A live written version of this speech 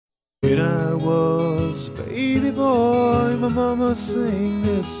When I was a baby boy, my mama sang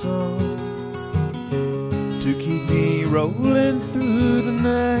this song to keep me rolling through the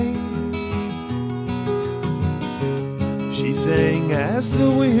night. She sang as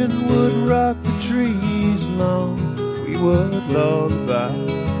the wind would rock the trees along, we would lullaby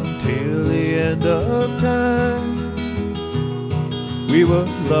till the end of time. We would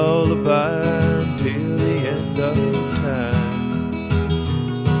lullaby till the end of time.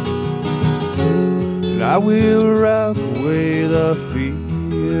 And I will rock away the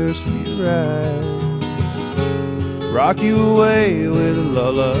fears we rise, rock you away with a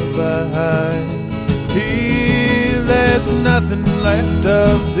lullaby. Till there's nothing left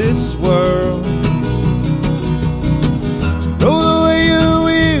of this world. So blow away your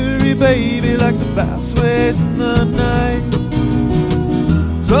weary baby like the bow sways in the night.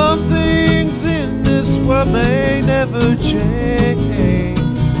 Some things in this world may never change.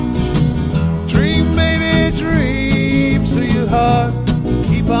 Dream, baby, dream, so your heart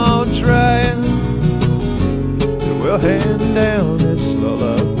keep on trying. And we'll hand down this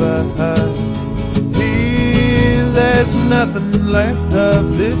lullaby. Till there's nothing left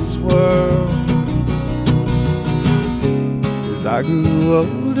of this world. As I grew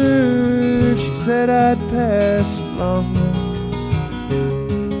older, she said I'd pass along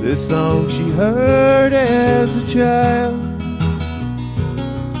this song she heard as a child.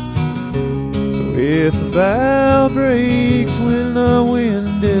 So if the bough breaks when the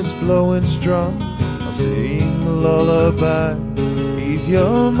wind is blowing strong, I'll sing a lullaby, ease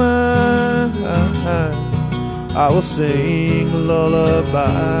your mind. I will sing a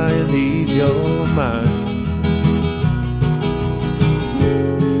lullaby and ease your mind.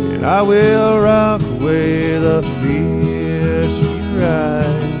 And I will rock away the fears we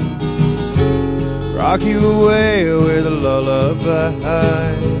ride, rock you away with a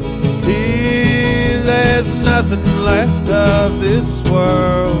lullaby. Till there's nothing left of this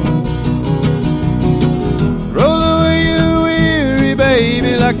world. Roll away you weary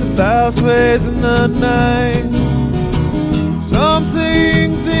baby like the bow sways in the night. Some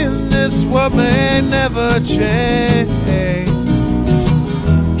things in this world may never change.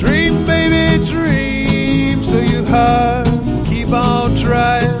 Dream, baby, dream, so your heart keep on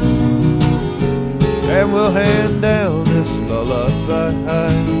trying. And we'll hand down this lullaby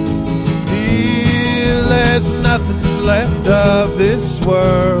till there's nothing left of this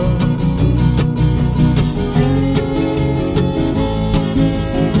world.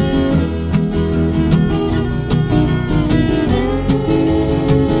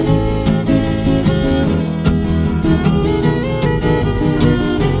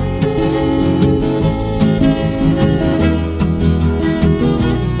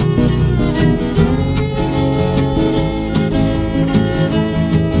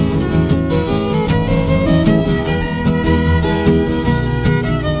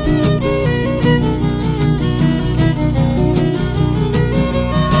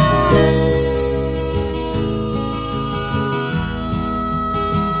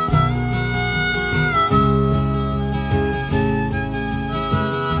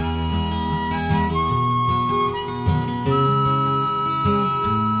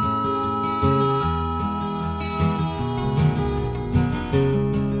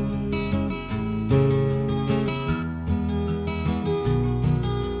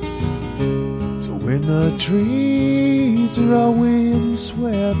 When the trees are all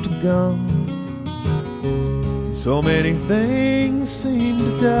windswept and gone, so many things seem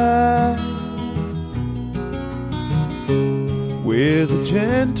to die. With a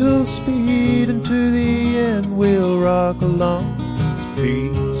gentle speed into the end we'll rock along.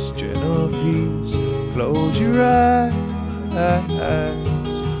 Peace, gentle peace, close your eyes.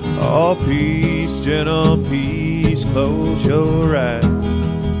 Oh, peace, gentle peace, close your eyes.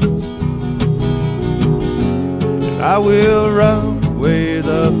 I will rock away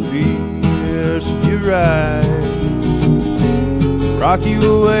the fears of your eyes, rock you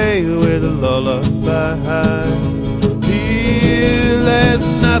away with a lullaby. Till there's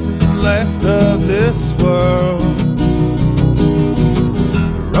nothing left of this world.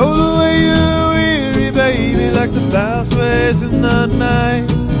 Roll away you weary baby like the bow sways in the night.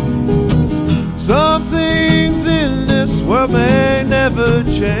 Some things in this world may never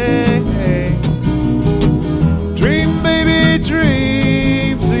change. Dream, baby,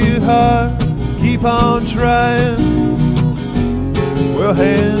 dream, so your heart keep on trying. We'll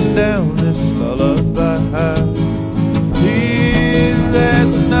hand down this lullaby till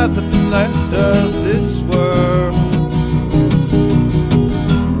there's nothing left of this world.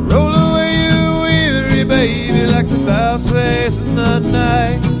 Roll away you weary baby like the bow sways in the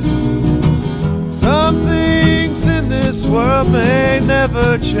night. what may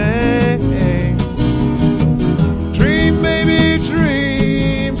never change. Dream, baby,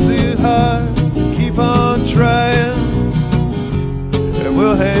 dream too hard. Keep on trying, and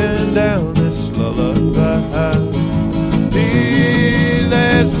we'll hand down